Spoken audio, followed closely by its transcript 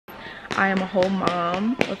I am a whole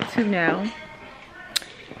mom of 2 now,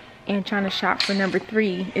 and trying to shop for number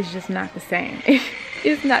 3 is just not the same.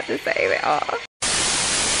 It's not the same at all.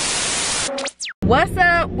 What's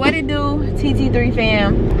up? What it do, TT3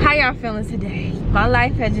 fam? How y'all feeling today? My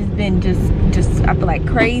life has just been just I feel like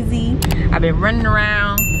crazy. I've been running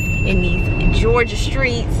around in these Georgia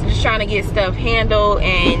streets just trying to get stuff handled,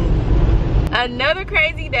 and another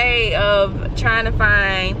crazy day of trying to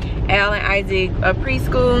find Al and Isaac a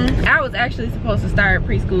preschool. I was actually supposed to start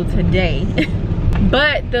preschool today,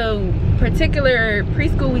 but the particular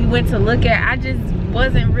preschool we went to look at, I just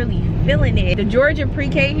wasn't really feeling it. The Georgia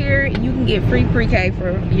pre-K here, you can get free pre-K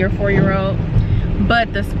for your 4-year-old,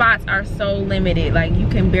 but the spots are so limited. Like, you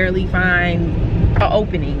can barely find an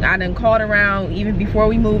opening. I done called around even before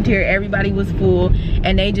we moved here. Everybody was full,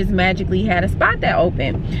 and they just magically had a spot that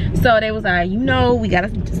opened. So they was like, you know, we got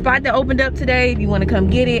a spot that opened up today if you want to come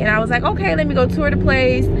get it. And I was like, okay, let me go tour the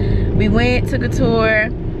place. We went, took a tour.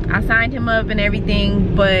 I signed him up and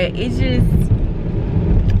everything, but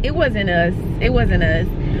it wasn't us. It wasn't us.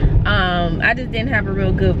 I just didn't have a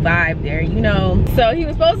real good vibe there, you know. So he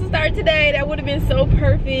was supposed to start today. That would have been so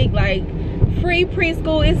perfect. Like, free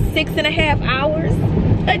preschool is 6.5 hours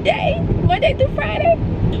a day, Monday through Friday.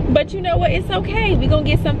 But you know what, it's okay. We're gonna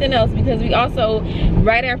get something else, because we also,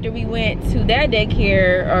 right after we went to that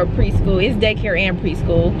daycare or preschool, it's daycare and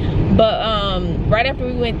preschool, but right after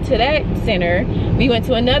we went to that center, we went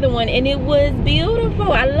to another one, and it was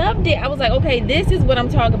beautiful. I loved it. I was like, okay, this is what I'm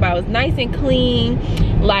talking about. It's nice and clean,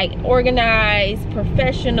 like organized,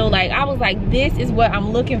 professional. Like, I was like, this is what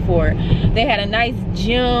I'm looking for. They had a nice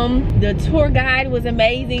gym. The tour guide was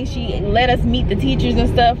amazing. She let us meet the teachers and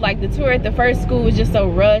stuff. Like, the tour at the first school was just so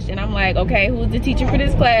rushed, and I'm like, okay, who's the teacher for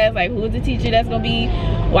this class? Like, who's the teacher that's gonna be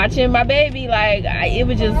watching my baby? Like, it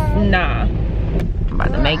was just, nah. I'm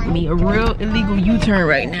about to make me a real illegal U-turn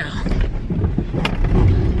right now.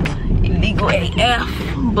 Illegal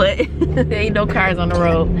AF, but there ain't no cars on the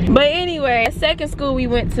road. But anyway, the second school we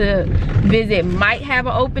went to visit might have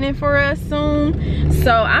an opening for us soon,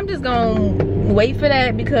 so I'm just gonna wait for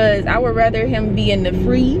that, because I would rather him be in the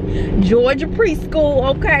free Georgia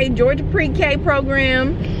preschool, okay, Georgia pre-K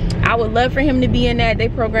program. I would love for him to be in that.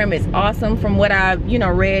 Their program is awesome from what I've, you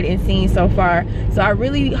know, read and seen so far. So I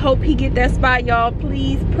really hope he get that spot, y'all.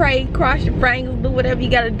 Please pray, cross your fingers, do whatever you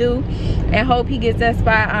gotta do, and hope he gets that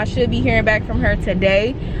spot. I should be hearing back from her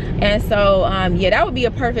today. And so yeah, that would be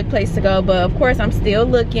a perfect place to go, but of course I'm still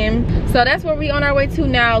looking. So that's where we on our way to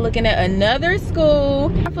now, looking at another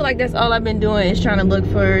school. I feel like that's all I've been doing, is trying to look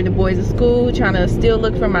for the boys at school, trying to still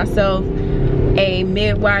look for myself a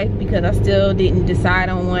midwife, because I still didn't decide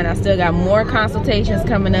on one. I still got more consultations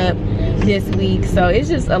coming up this week, so it's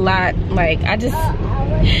just a lot. Like, I've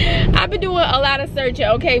been doing a lot of searching.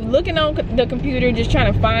 Okay, looking on the computer, just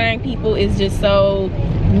trying to find people is just so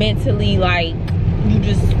mentally, like, you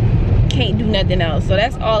just can't do nothing else. So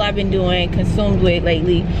that's all I've been doing, consumed with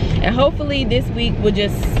lately. And hopefully this week will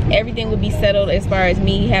just, everything will be settled as far as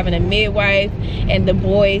me having a midwife and the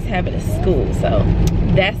boys having a school. So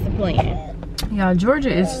that's the plan. Yeah, Georgia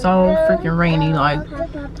is so freaking rainy. Like,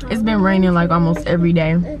 it's been raining like almost every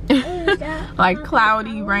day. Like,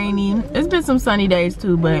 cloudy, rainy. It's been some sunny days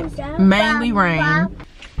too, but mainly rain.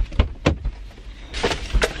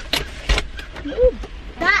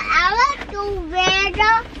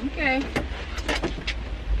 Okay.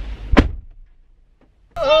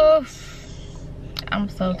 Oh, I'm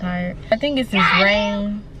so tired. I think it's this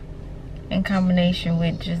rain in combination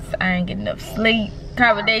with just I ain't getting enough sleep.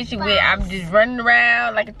 Combination with I'm just running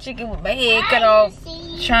around like a chicken with my head cut off.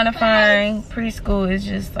 Trying to find preschool is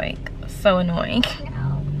just like so annoying.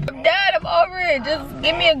 I'm done, I'm over it. Just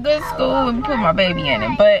give me a good school and put my baby in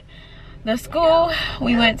it. But the school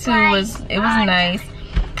we went to was nice.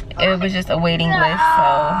 It was just a waiting list, so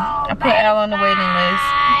I put Al on the waiting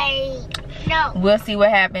list. We'll see what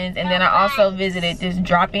happens. And then I also visited this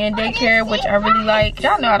drop-in daycare, which I really like.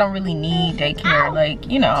 Y'all know I don't really need daycare, like,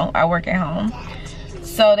 you know, I work at home.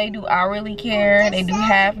 So they do hourly care, they do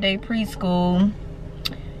half-day preschool.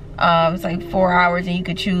 It's like 4 hours, and you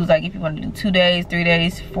could choose like if you want to do 2 days, 3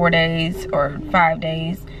 days, 4 days, or 5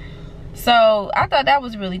 days. So I thought that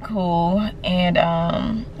was really cool. And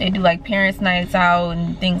they do like parents' nights out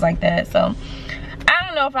and things like that. So I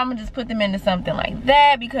don't know if I'm gonna just put them into something like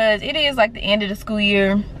that, because it is like the end of the school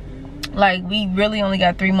year. Like, we really only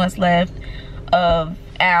got 3 months left of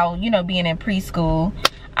Al, you know, being in preschool.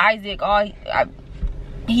 Isaac,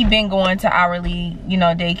 he been going to hourly, you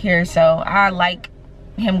know, daycare, so I like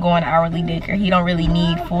him going to hourly daycare. He don't really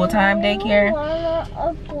need full-time daycare.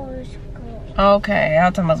 Okay,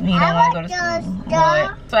 I'll tell him he don't want to go to school.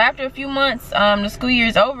 But, so after a few months, the school year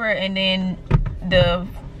is over, and then the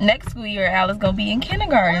next school year, Alice gonna be in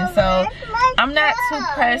kindergarten. So I'm not too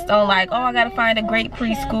pressed on like, oh, I gotta find a great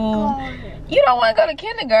preschool. You don't want to go to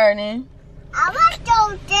kindergarten. I want to go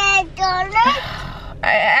to kindergarten.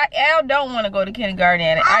 Al don't want to go to kindergarten.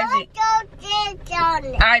 And Isaac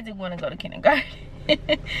want to go to kindergarten.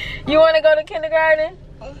 You want to go to kindergarten?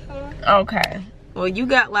 Okay. Well, you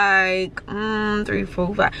got like 3,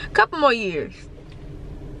 4, 5, couple more years.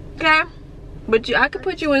 Okay. But I could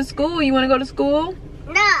put you in school. You want to go to school?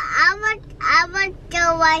 No, I want to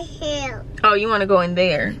go right here. Oh, you want to go in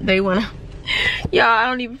there? They want to. Y'all, I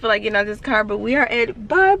don't even feel like getting out of this car, but we are at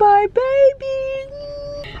Bye Bye Baby.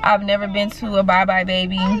 I've never been to a Bye Bye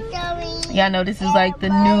Baby. Y'all know this is like the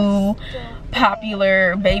new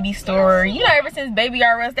popular baby store. You know, ever since Baby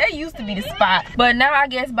R Us, that used to be the spot. But now I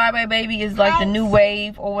guess Bye Bye Baby is like the new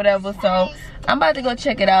wave or whatever. So I'm about to go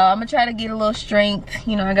check it out. I'm gonna try to get a little strength.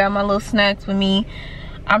 You know, I got my little snacks with me.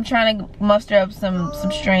 I'm trying to muster up some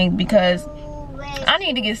strength because I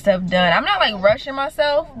need to get stuff done. I'm not like rushing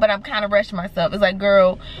myself, but I'm kind of rushing myself. It's like,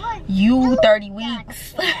 girl, you 30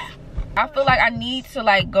 weeks. I feel like I need to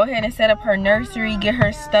like go ahead and set up her nursery, get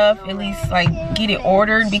her stuff, at least like get it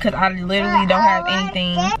ordered because I literally don't have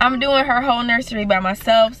anything. I'm doing her whole nursery by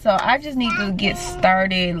myself, so I just need to get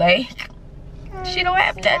started. Like, she don't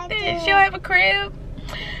have nothing. She don't have a crib.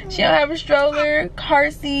 She don't have a stroller,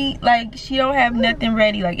 car seat. Like, she don't have nothing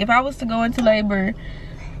ready. Like, if I was to go into labor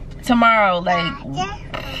tomorrow, like,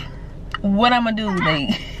 what I'm gonna do?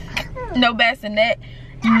 Like, no bassinet,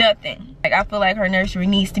 nothing. Like, I feel like her nursery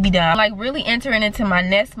needs to be done. I'm like really entering into my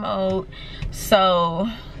nest mode. So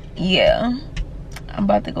yeah, I'm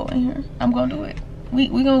about to go in here. I'm gonna do it. We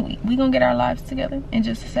gonna get our lives together in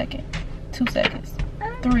just a second. 2 seconds.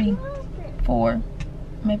 3, 4,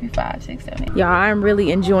 maybe 5, 6, 7, 8. Y'all, I'm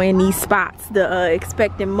really enjoying these spots, the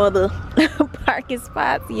expecting mother parking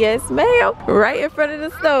spots. Yes ma'am, right in front of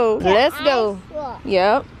the stove. Let's go.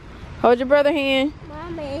 Yep, hold your brother hand.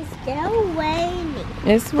 Mama, it's still raining.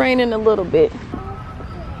 It's raining a little bit.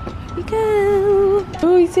 Here we go.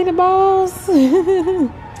 Oh, you see the balls?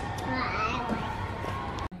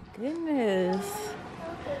 Goodness,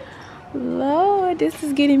 Lord, this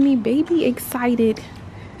is getting me baby excited.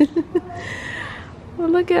 Well,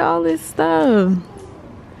 look at all this stuff.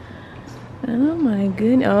 Oh my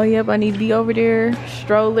goodness. Oh yep, I need to be over there.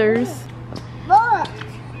 Strollers. Look.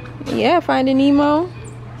 Yeah, Finding Nemo.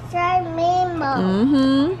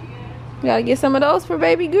 Nemo. Gotta get some of those for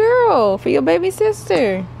baby girl, for your baby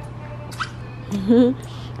sister. We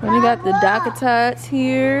got the Docatots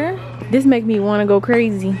here. This make me want to go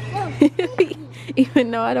crazy.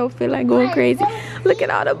 Even though I don't feel like going crazy. Look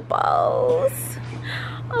at all the balls.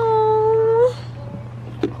 Oh,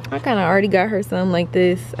 I kind of already got her something like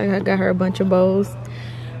this. I got her a bunch of bows.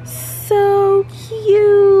 So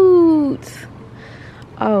cute.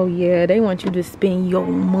 Oh yeah, they want you to spend your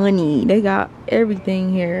money. They got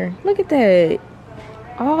everything here. Look at that.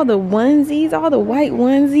 All the onesies, all the white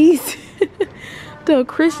onesies. The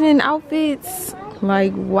Christian outfits.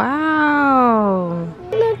 Like, wow.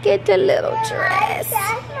 Look at the little dress.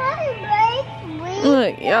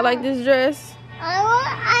 Look, y'all like this dress?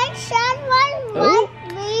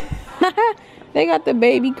 They got the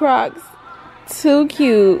baby Crocs. Too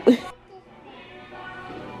cute.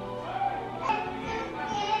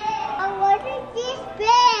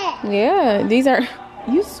 Yeah, these are,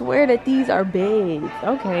 you swear that these are beds.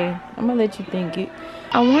 Okay, I'm gonna let you think it.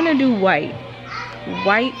 I want to do white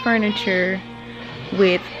furniture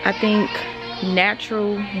with, I think,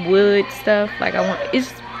 natural wood stuff. Like, I want,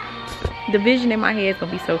 it's, the vision in my head is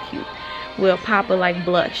gonna be so cute. We'll pop a like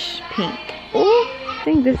blush pink. Ooh, I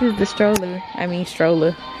think this is the stroller.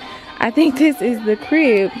 I think this is the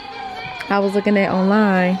crib I was looking at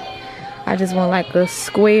online. I just want like a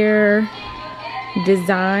square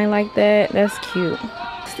design like that. That's cute.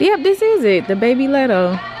 Yep, this is it, the baby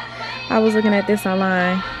Leto. I was looking at this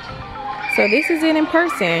online. So this is it in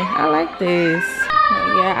person. I like this.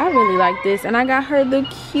 Yeah, I really like this. And I got her the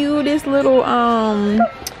cutest little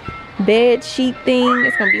bed sheet thing.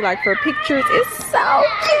 It's gonna be like for pictures. It's so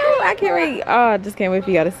cute. I can't wait. Oh, I just can't wait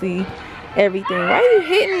for y'all to see everything. Why are you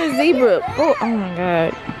hitting the zebra? Oh my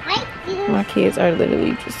god, my kids are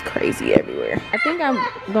literally just crazy everywhere. I think I'm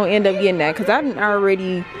gonna end up getting that because I've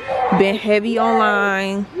already been heavy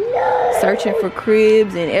online searching for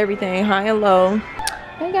cribs and everything, high and low.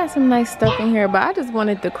 They got some nice stuff in here, but I just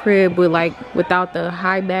wanted the crib with like without the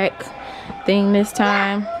high back thing this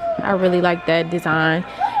time. I really like that design,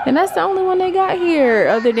 and that's the only one they got here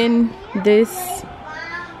other than this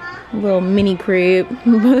little mini crib.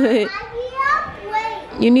 But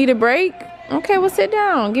You need a break? Okay, well sit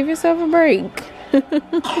down. Give yourself a break.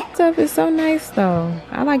 Stuff is so nice though.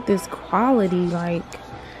 I like this quality. Like,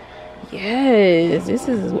 yes, this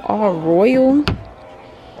is all royal.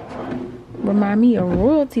 Remind me of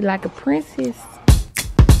royalty, like a princess.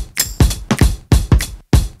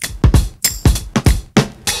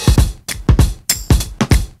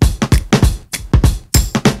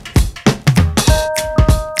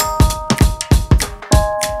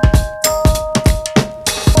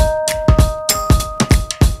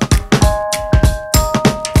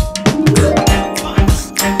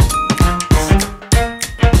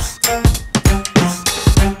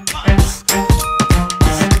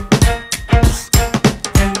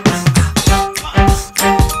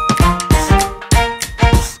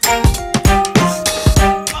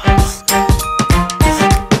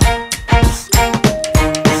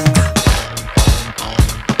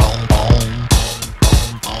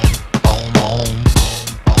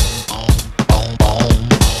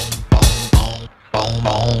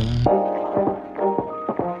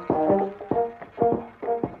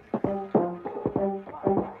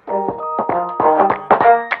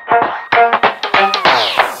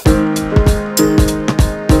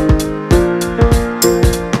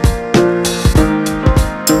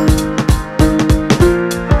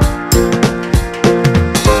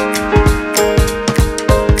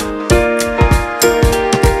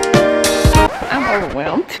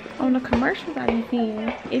 On the commercials I be seeing,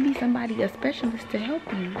 it be somebody, a specialist to help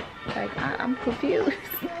you. Like, I'm confused.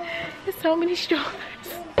 There's so many strollers.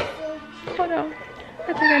 Hold on.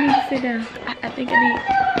 I think I need to sit down. I think I need,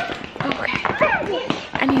 okay.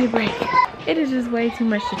 I need a break. It is just way too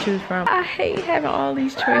much to choose from. I hate having all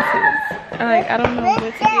these choices. Like, I don't know what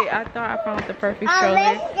to get. I thought I found the perfect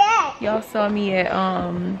stroller. Y'all saw me at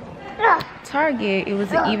Target. It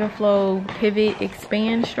was an even flow pivot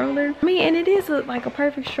expand stroller. I mean, and it is like a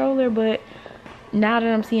perfect stroller, but now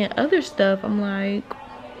that I'm seeing other stuff, I'm like,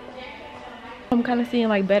 I'm kind of seeing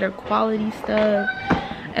like better quality stuff,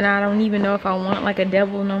 and I don't even know if I want like a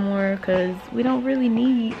devil no more, because we don't really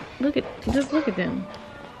need, just look at them.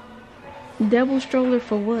 Devil stroller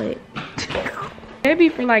for what? Maybe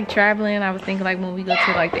for like traveling. I was thinking like when we go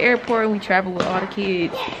to like the airport and we travel with all the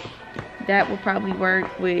kids, that would probably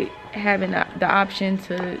work with having the option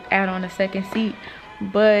to add on a second seat.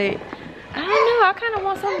 But I don't know, I kind of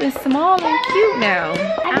want something small and cute now.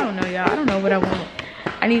 I don't know, y'all. I don't know what I want.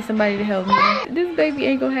 I need somebody to help me. This baby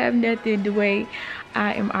ain't gonna have nothing the way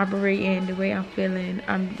I am operating, the way I'm feeling.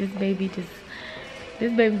 This baby's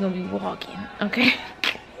gonna be walking, okay?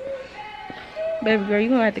 Baby girl, you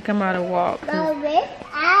gonna have to come out and walk.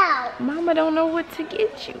 Mama don't know what to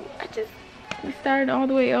get you. We started all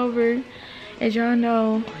the way over, as y'all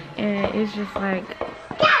know, and it's just like,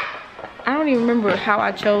 I don't even remember how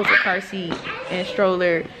I chose a car seat and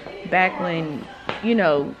stroller back when, you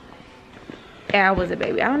know, I was a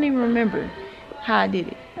baby. I don't even remember how I did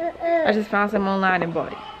it. I just found something online and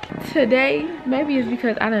bought it. Today, maybe it's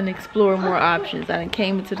because I done explored more options. I done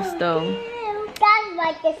came into the store.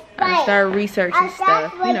 I started researching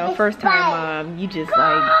stuff. You know, first time mom, you just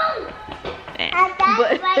like,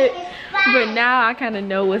 but now I kind of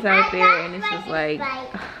know what's out there, and it's just like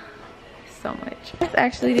so much. That's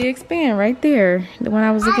actually the expand right there, the one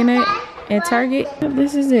I was looking at Target.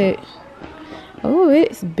 This is it. Oh,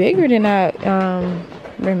 it's bigger than I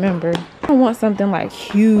remember. I don't want something like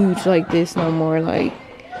huge like this no more, like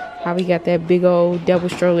how we got that big old double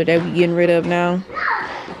stroller that we getting rid of now.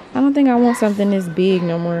 I don't think I want something this big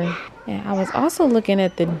no more. And I was also looking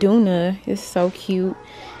at the Duna. It's so cute.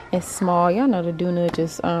 It's small. Y'all know the Duna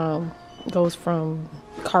just goes from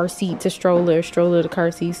car seat to stroller, stroller to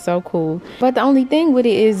car seat. So cool. But the only thing with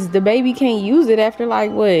it is the baby can't use it after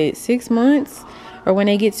like what, 6 months, or when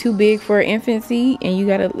they get too big for infancy, and you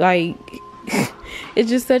gotta like it's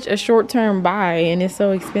just such a short-term buy, and it's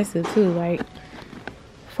so expensive too, like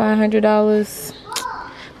 $500.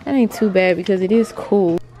 That ain't too bad because it is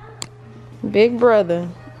cool. Big brother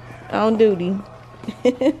on duty.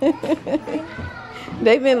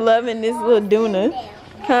 They've been loving this little Duna.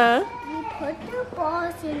 Huh? You put the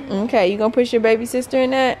balls in there. Okay, you gonna push your baby sister in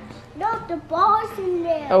that? No, the balls in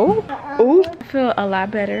there. Oh, ooh. I feel a lot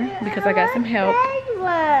better because I got some help.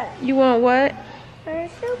 You want what?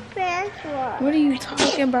 What are you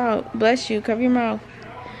talking about? Bless you, cover your mouth.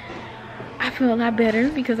 I feel a lot better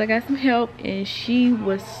because I got some help, and she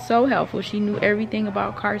was so helpful. She knew everything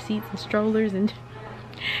about car seats and strollers, and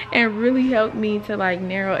really helped me to like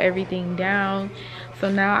narrow everything down. So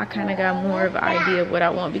now I kind of got more of an idea of what I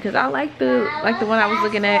want, because I like the one I was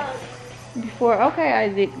looking at before. Okay,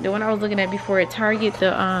 Isaac, the one I was looking at before at Target,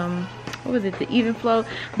 the what was it, the Even Flow,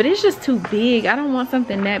 but it's just too big. I don't want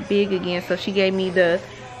something that big again, so she gave me the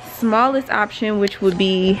smallest option, which would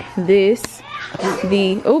be this,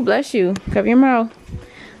 the, oh bless you, cover your mouth,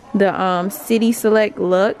 the City Select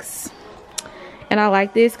Luxe. And I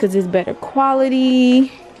like this because it's better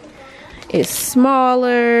quality, it's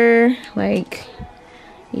smaller, like,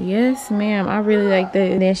 yes ma'am, I really like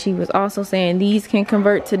that. And then she was also saying these can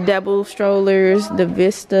convert to double strollers, the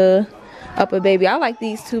Vista Upper Baby. I like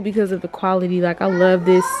these too because of the quality. Like, I love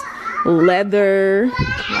this leather,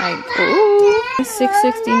 like, ooh,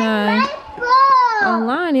 $669.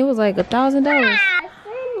 Online it was like $1,000.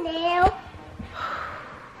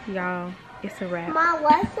 Y'all, it's a wrap. Mom,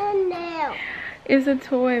 what's a nail? It's a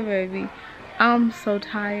toy, baby. I'm so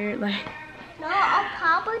tired. Like, No, a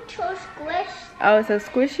Papa Cho squish. oh, it's a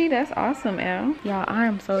squishy? That's awesome, Al. Y'all, I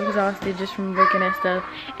am so exhausted just from looking at stuff.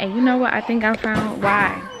 And you know what? I think I found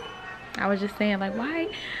why. I was just saying, like,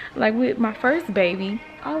 why? Like, with my first baby,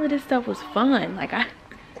 all of this stuff was fun. Like, I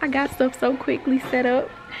got stuff so quickly set up.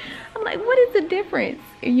 I'm like, what is the difference?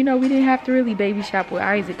 And, you know, we didn't have to really baby shop with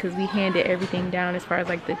Isaac because we handed everything down as far as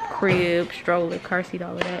like the crib, stroller, car seat,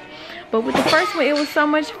 all of that. But with the first one, it was so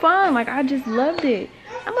much fun. Like, I just loved it.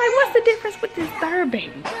 I'm like, what's the difference with this third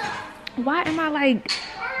baby? Why am I like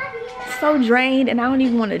so drained and I don't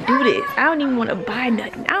even want to do this? I don't even want to buy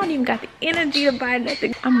nothing. I don't even got the energy to buy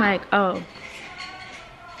nothing. I'm like, oh,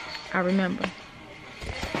 I remember.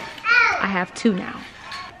 I have two now.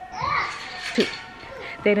 Two.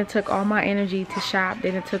 They done took all my energy to shop.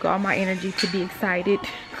 They done took all my energy to be excited.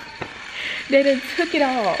 They done took it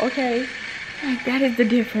all, okay? Like, that is the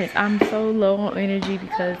difference. I'm so low on energy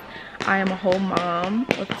because I am a whole mom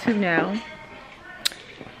of two now.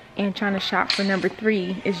 And trying to shop for number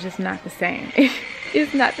 3 is just not the same.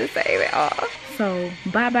 It's not the same at all. So,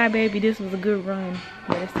 bye-bye, baby. This was a good run.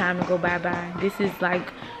 But it's time to go bye-bye. This is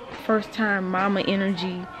like first time mama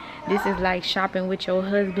energy. This is like shopping with your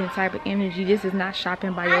husband type of energy. This is not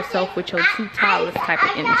shopping by yourself with your 2 toddlers type of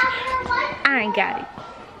energy. I ain't got it.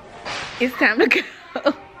 It's time to go.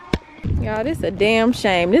 Y'all, this is a damn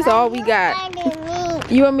shame. This is all we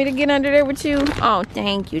got. You want me to get under there with you? Oh,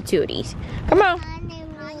 thank you, Tooties. Come on.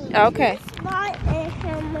 Okay.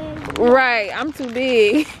 Right, I'm too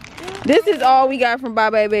big. This is all we got from Bye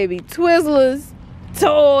Bye Baby. Twizzlers,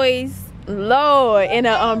 toys, Lord, and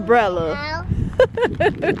an umbrella.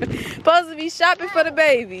 Supposed to be shopping for the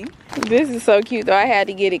baby. This is so cute though. I had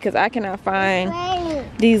to get it because I cannot find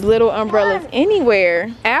these little umbrellas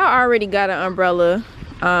anywhere. Al already got an umbrella.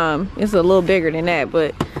 It's a little bigger than that,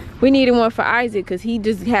 but we needed one for Isaac because he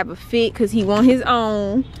just have a fit because he want his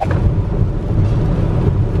own.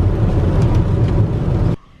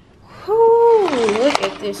 Whew, look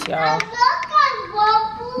at this, y'all.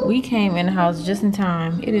 We came in the house just in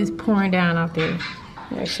time. It is pouring down out there.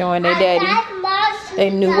 They're showing their daddy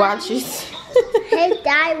their new watches. Hey,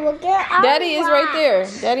 Dad, look at Daddy is right there.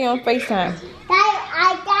 Daddy on FaceTime. Dad,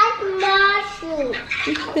 I got my shoe.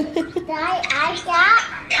 Dad, I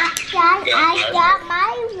got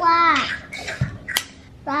my watch.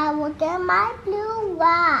 Dad, look at my blue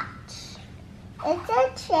watch. It's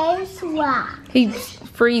a Chase watch. He's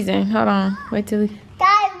freezing. Hold on. Wait till he...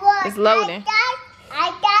 Dad, look. It's loading.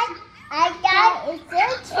 I got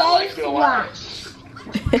it's a Chase watch.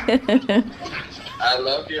 I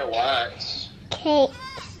love your watch.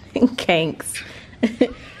 Kanks.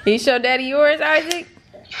 You show daddy yours, Isaac?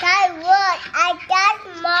 Dad, look, I got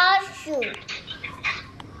my shoe.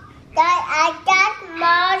 Dad, I got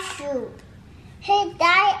my shoe. Hey,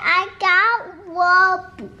 Dad, I got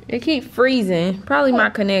one. It keep freezing. Probably my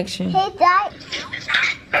connection. Hey, Dad.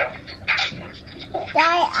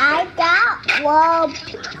 Dad, I got one.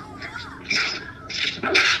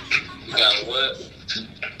 You got what?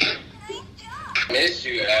 Miss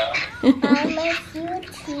you, Al. I miss you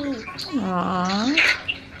too.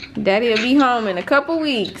 Aww. Daddy will be home in a couple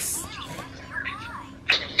weeks.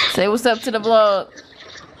 Say what's up to the vlog.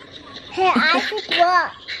 Hey, Isaac,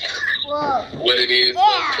 look. Whoa. What it is,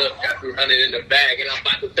 Yeah. look, got 200 in the bag and I'm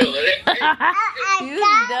about to throw it in. You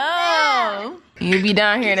dumb. You'll be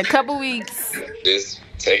down here in a couple weeks. Just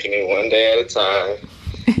taking it one day at a time.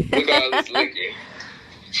 Look at all this liquor.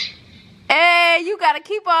 Hey, you gotta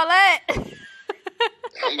keep all that.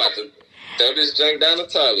 I'm about to throw this junk down the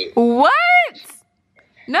toilet. What?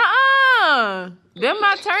 Nuh-uh. Them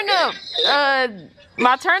my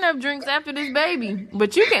turn up drinks after this baby.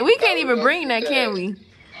 But we can't even bring that, can we?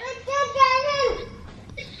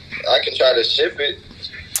 I can try to ship it.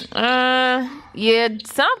 Yeah,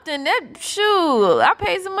 something. That shoot, I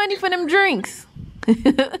paid some money for them drinks.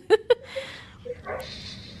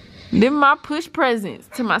 Them my push presents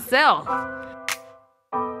to myself.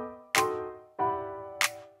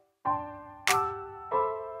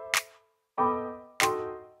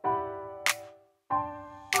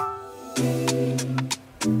 Bye.